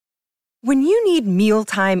When you need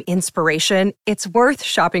mealtime inspiration, it's worth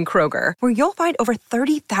shopping Kroger, where you'll find over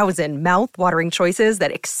 30,000 mouth-watering choices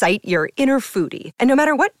that excite your inner foodie. And no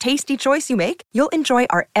matter what tasty choice you make, you'll enjoy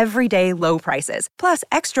our everyday low prices, plus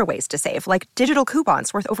extra ways to save, like digital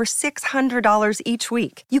coupons worth over $600 each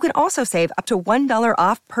week. You can also save up to $1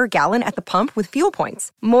 off per gallon at the pump with fuel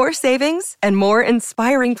points. More savings and more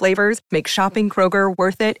inspiring flavors make shopping Kroger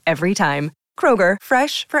worth it every time. Kroger,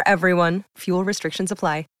 fresh for everyone. Fuel restrictions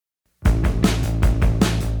apply.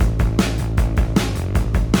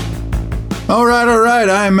 All right.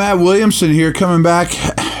 I'm Matt Williamson here, coming back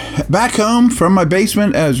home from my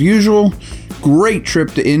basement as usual. Great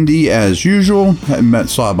trip to Indy as usual.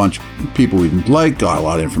 Saw a bunch of people we liked, got a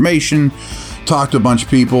lot of information, talked to a bunch of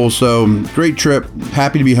people. So great trip.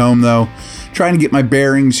 Happy to be home though. Trying to get my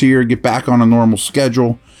bearings here, get back on a normal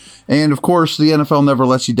schedule. And of course, the NFL never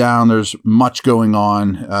lets you down. There's much going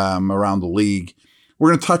on around the league. We're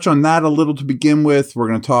going to touch on that a little to begin with. We're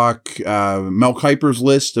going to talk Mel Kiper's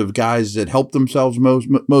list of guys that helped themselves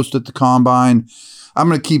most at the Combine. I'm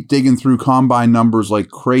going to keep digging through Combine numbers like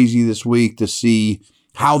crazy this week to see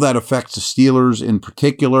how that affects the Steelers in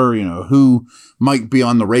particular, who might be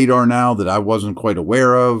on the radar now that I wasn't quite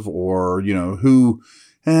aware of, or, who,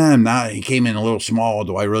 he came in a little small.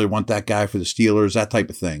 Do I really want that guy for the Steelers? That type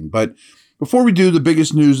of thing. But before we do, the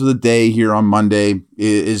biggest news of the day here on Monday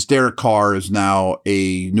is Derek Carr is now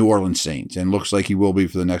a New Orleans Saint and looks like he will be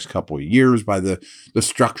for the next couple of years by the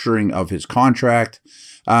structuring of his contract.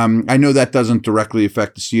 I know that doesn't directly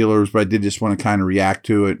affect the Steelers, but I did just want to kind of react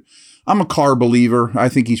to it. I'm a Carr believer. I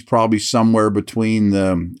think he's probably somewhere between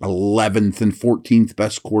the 11th and 14th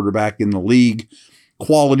best quarterback in the league.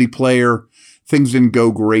 Quality player. Things didn't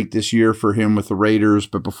go great this year for him with the Raiders,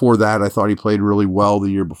 but before that, I thought he played really well the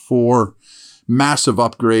year before. Massive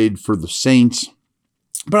upgrade for the Saints,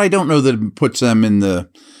 but I don't know that it puts them in the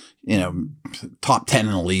top 10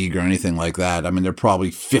 in the league or anything like that. I mean, they're probably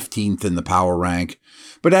 15th in the power rank,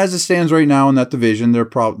 but as it stands right now in that division, they're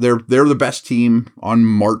the best team on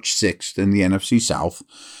March 6th in the NFC South.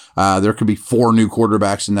 There could be 4 new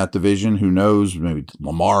quarterbacks in that division. Who knows? Maybe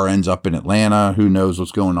Lamar ends up in Atlanta. Who knows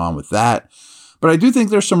what's going on with that? But I do think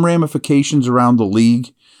there's some ramifications around the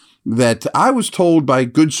league that I was told by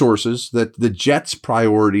good sources that the Jets'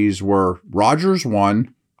 priorities were Rodgers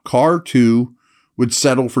 1, Carr 2, would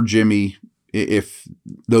settle for Jimmy if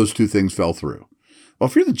those two things fell through. Well,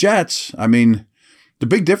 if you're the Jets, I mean, the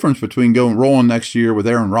big difference between rolling next year with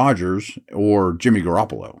Aaron Rodgers or Jimmy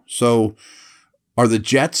Garoppolo. So are the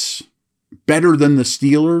Jets better than the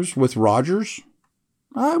Steelers with Rodgers?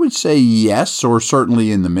 I would say yes, or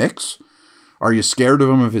certainly in the mix. Are you scared of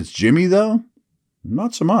him if it's Jimmy, though?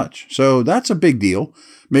 Not so much. So that's a big deal.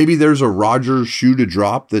 Maybe there's a Rodgers shoe to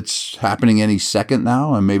drop that's happening any second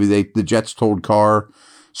now, and maybe the Jets told Carr,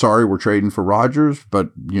 sorry, we're trading for Rodgers,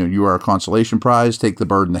 but you are a consolation prize. Take the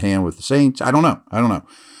bird in the hand with the Saints. I don't know.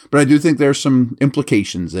 But I do think there's some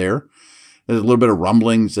implications there. There's a little bit of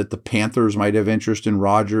rumblings that the Panthers might have interest in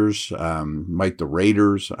Rodgers, might the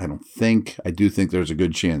Raiders. I don't think. I do think there's a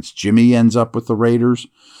good chance Jimmy ends up with the Raiders.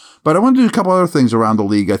 But I want to do a couple other things around the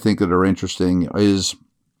league I think that are interesting. Is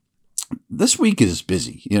this week is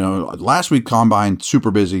busy. Last week Combine,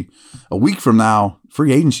 super busy. A week from now,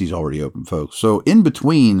 free agency's already open, folks. So in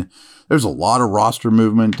between, there's a lot of roster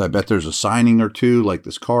movement. I bet there's a signing or two, like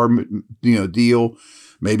this Carr, deal.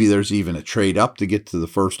 Maybe there's even a trade up to get to the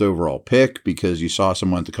first overall pick because you saw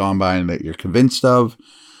someone at the Combine that you're convinced of.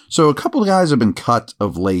 So a couple of guys have been cut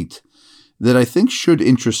of late that I think should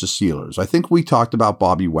interest the Steelers. I think we talked about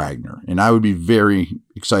Bobby Wagner, and I would be very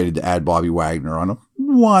excited to add Bobby Wagner on a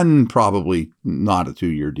one, probably not a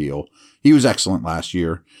 2-year deal. He was excellent last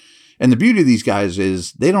year. And the beauty of these guys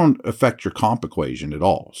is they don't affect your comp equation at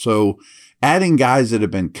all. So adding guys that have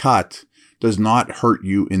been cut does not hurt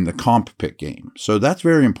you in the comp pick game. So that's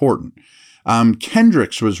very important.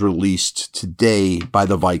 Kendricks was released today by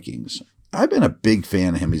the Vikings. I've been a big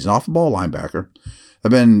fan of him. He's an off-the-ball linebacker. I've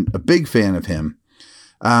been a big fan of him.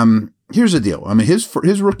 Here's the deal. I mean, his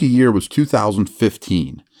rookie year was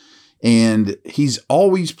 2015, and he's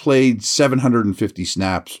always played 750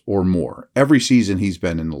 snaps or more every season he's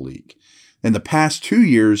been in the league. In the past 2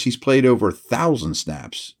 years, he's played over 1,000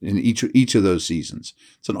 snaps in each of those seasons.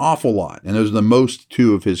 It's an awful lot, and those are the most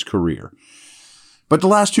 2 of his career. But the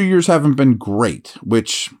last 2 years haven't been great,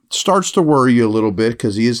 which starts to worry you a little bit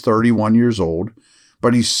because he is 31 years old.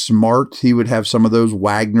 But he's smart. He would have some of those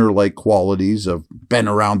Wagner-like qualities of been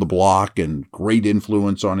around the block and great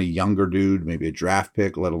influence on a younger dude, maybe a draft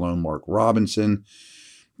pick, let alone Mark Robinson.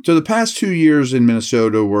 So the past 2 years in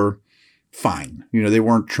Minnesota were fine. They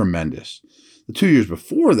weren't tremendous. The 2 years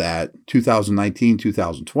before that, 2019,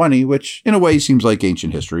 2020, which in a way seems like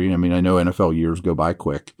ancient history. I mean, I know NFL years go by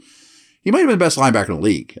quick. He might have been the best linebacker in the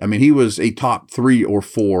league. I mean, he was a top 3 or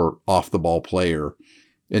 4 off the ball player,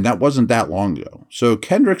 and that wasn't that long ago. So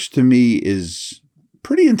Kendricks to me is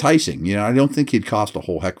pretty enticing. You know, I don't think he'd cost a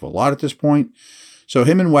whole heck of a lot at this point. So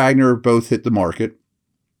him and Wagner both hit the market.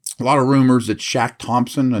 A lot of rumors that Shaq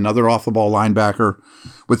Thompson, another off the ball linebacker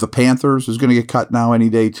with the Panthers, is going to get cut now any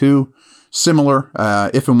day too. Similar,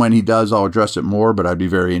 if and when he does, I'll address it more, but I'd be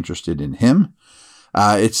very interested in him.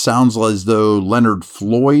 It sounds as though Leonard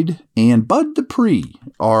Floyd and Bud Dupree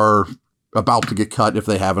are about to get cut if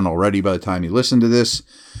they haven't already by the time you listen to this.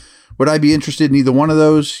 Would I be interested in either one of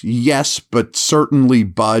those? Yes, but certainly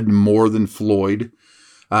Bud more than Floyd.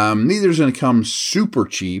 Neither's going to come super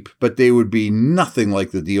cheap, but they would be nothing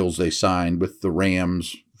like the deals they signed with the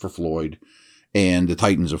Rams for Floyd and the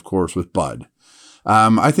Titans, of course, with Bud.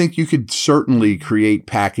 I think you could certainly create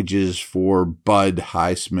packages for Bud,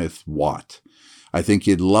 Highsmith, Watt. I think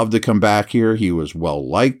he'd love to come back here. He was well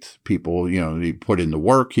liked. People, he put in the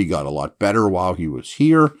work. He got a lot better while he was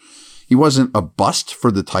here. He wasn't a bust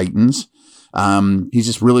for the Titans. He's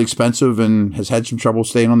just really expensive and has had some trouble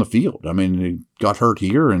staying on the field. I mean, he got hurt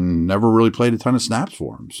here and never really played a ton of snaps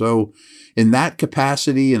for him. So in that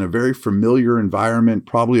capacity, in a very familiar environment,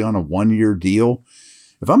 probably on a 1-year deal,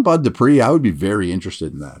 if I'm Bud Dupree, I would be very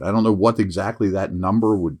interested in that. I don't know what exactly that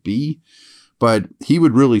number would be, but he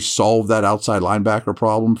would really solve that outside linebacker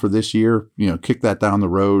problem for this year. Kick that down the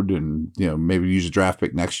road and, maybe use a draft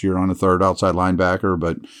pick next year on a third outside linebacker.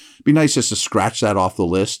 But it'd be nice just to scratch that off the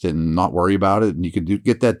list and not worry about it. And you could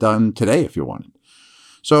get that done today if you wanted.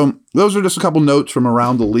 So those are just a couple notes from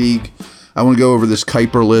around the league. I want to go over this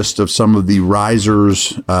Kiper list of some of the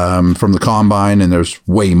risers from the Combine, and there's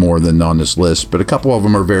way more than on this list, but a couple of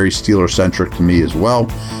them are very Steeler-centric to me as well.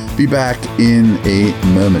 Be back in a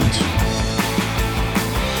moment.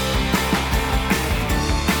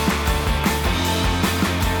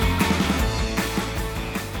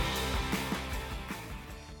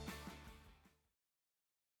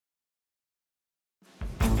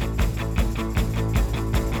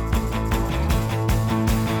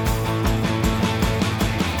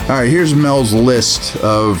 All right, here's Mel's list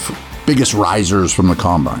of biggest risers from the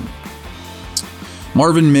Combine.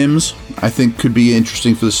 Marvin Mims, I think, could be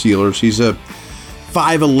interesting for the Steelers. He's a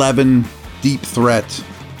 5'11", deep threat,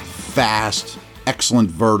 fast,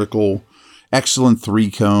 excellent vertical, excellent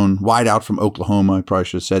three-cone, wide out from Oklahoma. I probably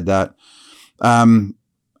should have said that.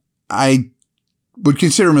 I would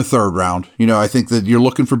consider him a third round. I think that you're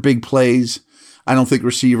looking for big plays. I don't think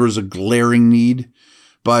receiver is a glaring need.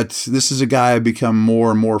 But this is a guy I've become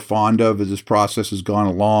more and more fond of as this process has gone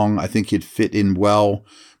along. I think he'd fit in well,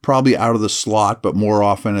 probably out of the slot, but more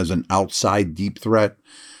often as an outside deep threat.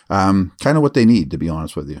 Kind of what they need, to be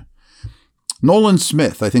honest with you. Nolan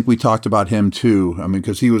Smith, I think we talked about him too. I mean,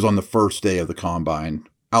 because he was on the first day of the Combine.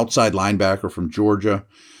 Outside linebacker from Georgia.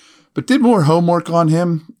 But did more homework on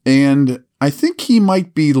him. And I think he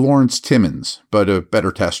might be Lawrence Timmons, but a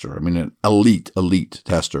better tester. I mean, an elite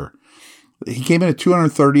tester. He came in at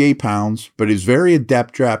 238 pounds, but is very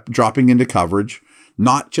adept dropping into coverage,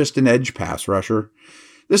 not just an edge pass rusher.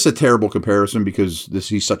 This is a terrible comparison because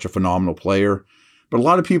he's such a phenomenal player. But a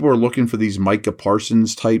lot of people are looking for these Micah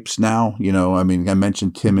Parsons types now. I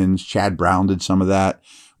mentioned Timmons, Chad Brown did some of that.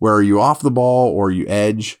 Where are you off the ball or you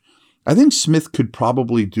edge? I think Smith could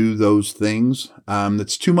probably do those things.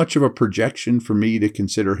 That's too much of a projection for me to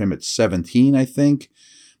consider him at 17, I think.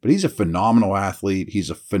 But he's a phenomenal athlete. He's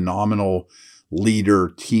a phenomenal leader,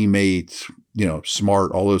 teammate,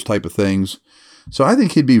 smart, all those type of things. So I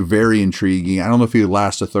think he'd be very intriguing. I don't know if he'd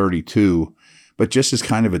last to 32, but just as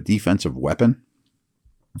kind of a defensive weapon.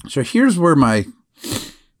 So here's where I'm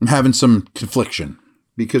having some confliction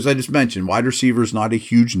because I just mentioned wide receiver is not a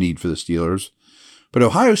huge need for the Steelers, but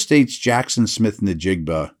Ohio State's Jackson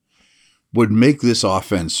Smith-Njigba would make this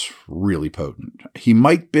offense really potent. He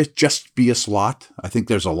might just be a slot. I think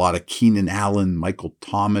there's a lot of Keenan Allen, Michael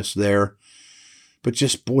Thomas there. But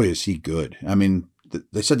just, boy, is he good. I mean,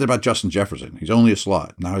 they said that about Justin Jefferson. He's only a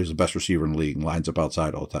slot. Now he's the best receiver in the league and lines up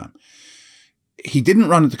outside all the time. He didn't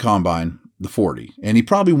run at the Combine, the 40, and he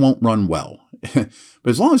probably won't run well. But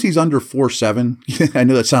as long as he's under 4.7, I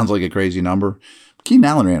know that sounds like a crazy number. Keenan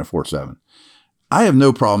Allen ran a 4.7. I have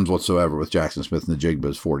no problems whatsoever with Jackson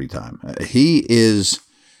Smith-Njigba's 40 time. He is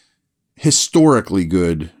historically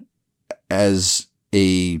good as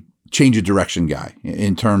a change of direction guy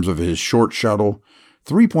in terms of his short shuttle.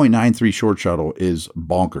 3.93 short shuttle is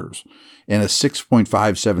bonkers and a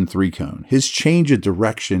 6.57 three-cone. His change of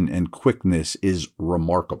direction and quickness is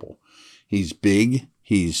remarkable. He's big.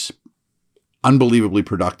 He's unbelievably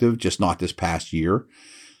productive, just not this past year.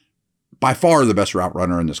 By far the best route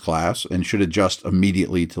runner in this class and should adjust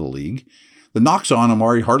immediately to the league. The knocks on him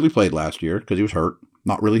are he hardly played last year because he was hurt.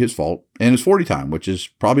 Not really his fault. And his 40 time, which is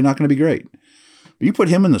probably not going to be great. But you put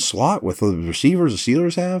him in the slot with the receivers the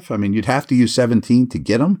Steelers have. I mean, you'd have to use 17 to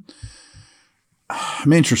get him.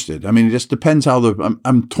 I'm interested. I mean, it just depends how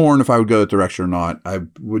I'm torn if I would go that direction or not. I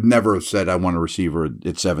would never have said I want a receiver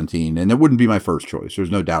at 17, and it wouldn't be my first choice.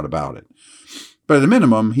 There's no doubt about it. But at a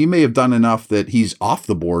minimum, he may have done enough that he's off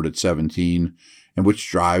the board at 17, and which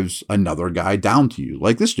drives another guy down to you,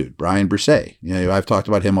 like this dude, Bryan Bresee. You know, I've talked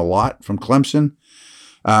about him a lot from Clemson.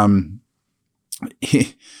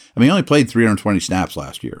 He only played 320 snaps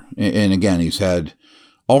last year, and again, he's had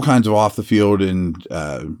all kinds of off the field and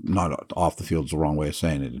not off the field is the wrong way of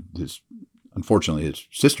saying it. Unfortunately, his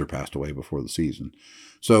sister passed away before the season,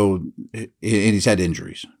 so and he's had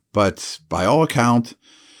injuries. But by all account,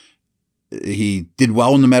 he did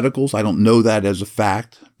well in the medicals. I don't know that as a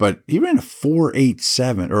fact, but he ran a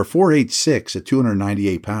 4.87 or a 4.86 at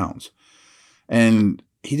 298 pounds. And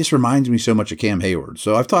he just reminds me so much of Cam Hayward.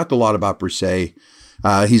 So I've talked a lot about Bresee.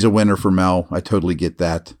 He's a winner for Mel. I totally get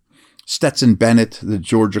that. Stetson Bennett, the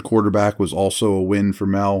Georgia quarterback, was also a win for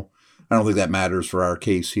Mel. I don't think that matters for our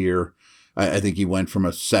case here. I think he went from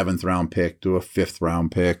a 7th round pick to a 5th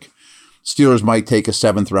round pick. Steelers might take a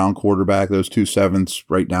 7th round quarterback. Those 2 7ths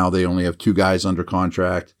right now, they only have 2 guys under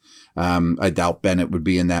contract. I doubt Bennett would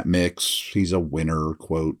be in that mix. He's a winner,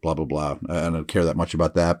 quote, blah, blah, blah. I don't care that much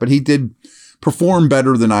about that, but he did perform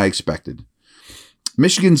better than I expected.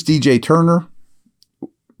 Michigan's DJ Turner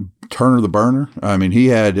the burner. I mean, he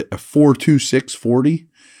had a 4.26 40.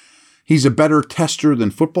 He's a better tester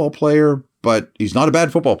than football player, but he's not a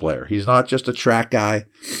bad football player. He's not just a track guy.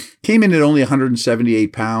 Came in at only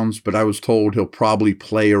 178 pounds, but I was told he'll probably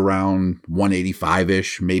play around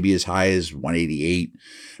 185-ish, maybe as high as 188. I'm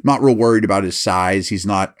not real worried about his size. He's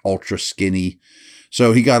not ultra skinny.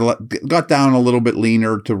 So he got down a little bit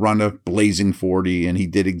leaner to run a blazing 40, and he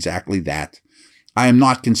did exactly that. I am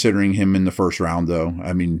not considering him in the first round, though.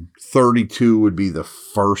 I mean, 32 would be the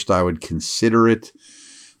first I would consider it,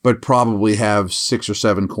 but probably have 6 or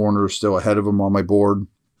 7 corners still ahead of him on my board.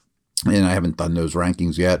 And I haven't done those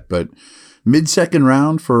rankings yet, but mid-second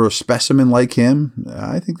round for a specimen like him,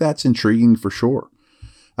 I think that's intriguing for sure.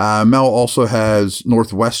 Mel also has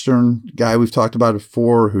Northwestern guy we've talked about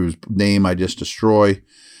before, whose name I just destroy.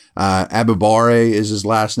 Abibare is his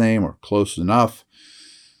last name, or close enough.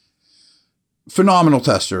 Phenomenal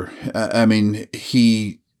tester. I mean,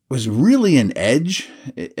 he was really an edge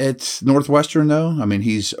at Northwestern, though. I mean,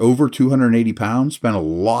 he's over 280 pounds, spent a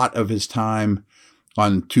lot of his time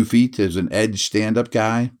on 2 feet as an edge stand-up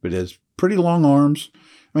guy, but has pretty long arms.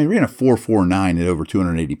 I mean, he ran a 4.49 at over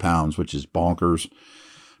 280 pounds, which is bonkers.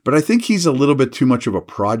 But I think he's a little bit too much of a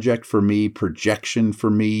projection for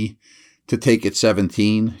me to take at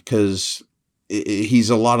 17, because he's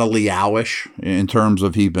a lot of Liao-ish in terms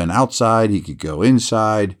of he's been outside, he could go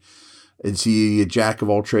inside. Is he a jack of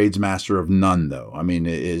all trades, master of none, though? I mean,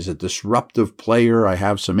 is a disruptive player. I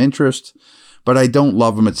have some interest, but I don't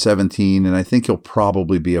love him at 17, and I think he'll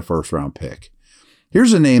probably be a first-round pick.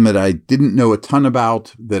 Here's a name that I didn't know a ton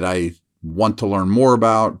about, that I want to learn more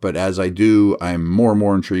about, but as I do, I'm more and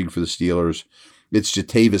more intrigued for the Steelers. It's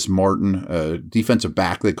Jatavis Martin, a defensive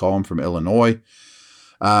back, they call him, from Illinois.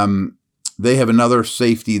 They have another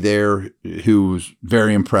safety there who's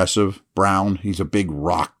very impressive, Brown. He's a big,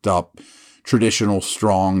 rocked-up, traditional,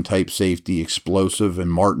 strong type safety, explosive,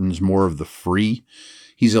 and Martin's more of the free.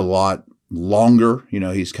 He's a lot longer. You know,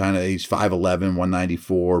 he's 5'11",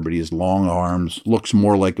 194, but he has long arms, looks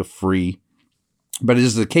more like a free. But as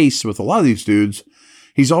is the case with a lot of these dudes,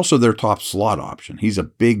 he's also their top slot option. He's a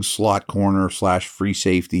big slot corner / free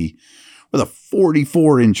safety with a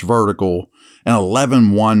 44-inch vertical, an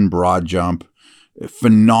 11-1 broad jump,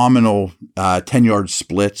 phenomenal 10-yard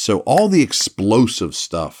split. So all the explosive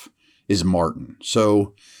stuff is Martin.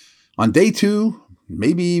 So on day 2,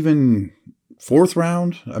 maybe even 4th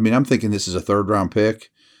round, I mean, I'm thinking this is a 3rd-round pick.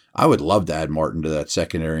 I would love to add Martin to that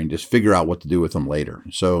secondary and just figure out what to do with him later.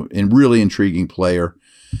 So, really intriguing player.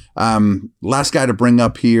 Last guy to bring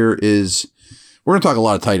up here is, we're going to talk a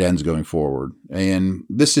lot of tight ends going forward. And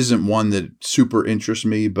this isn't one that super interests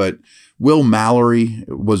me, but Will Mallory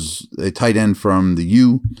was a tight end from the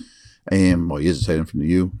U. And, well, he is a tight end from the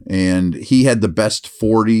U. And he had the best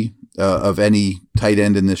 40 of any tight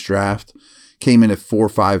end in this draft. Came in at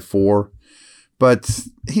 4.54. But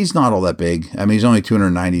he's not all that big. I mean, he's only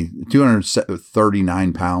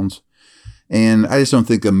 239 pounds. And I just don't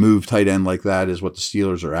think a move tight end like that is what the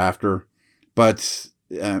Steelers are after. But,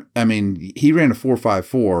 I mean, he ran a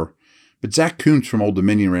 4.54, But Zach Kuntz from Old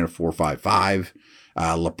Dominion ran a 4.55.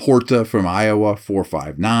 Laporta from Iowa,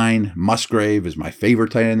 4.59. Musgrave is my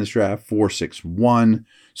favorite tight end in this draft, 4.61.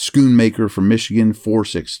 Schoonmaker from Michigan,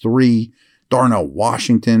 4.63. Darnell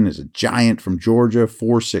Washington is a giant from Georgia,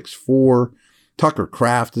 4.64. Tucker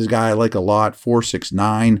Kraft is a guy I like a lot,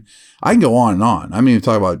 4.69. I can go on and on. I mean,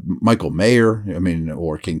 talk about Michael Mayer,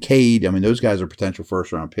 or Kincaid. Those guys are potential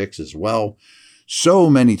first-round picks as well. So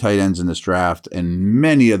many tight ends in this draft, and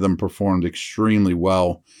many of them performed extremely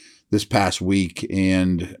well this past week.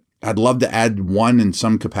 And I'd love to add one in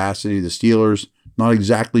some capacity to the Steelers. Not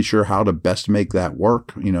exactly sure how to best make that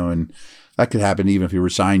work, and that could happen even if you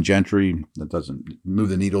resign Gentry. That doesn't move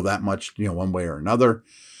the needle that much, one way or another.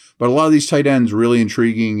 But a lot of these tight ends really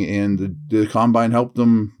intriguing, and the combine helped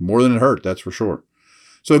them more than it hurt, that's for sure.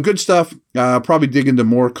 So good stuff. Probably dig into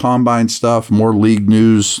more combine stuff, more league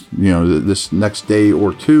news, this next day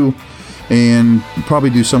or two, and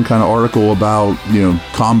probably do some kind of article about,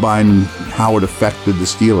 combine, how it affected the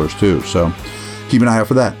Steelers too. So keep an eye out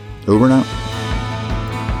for that. Over and out.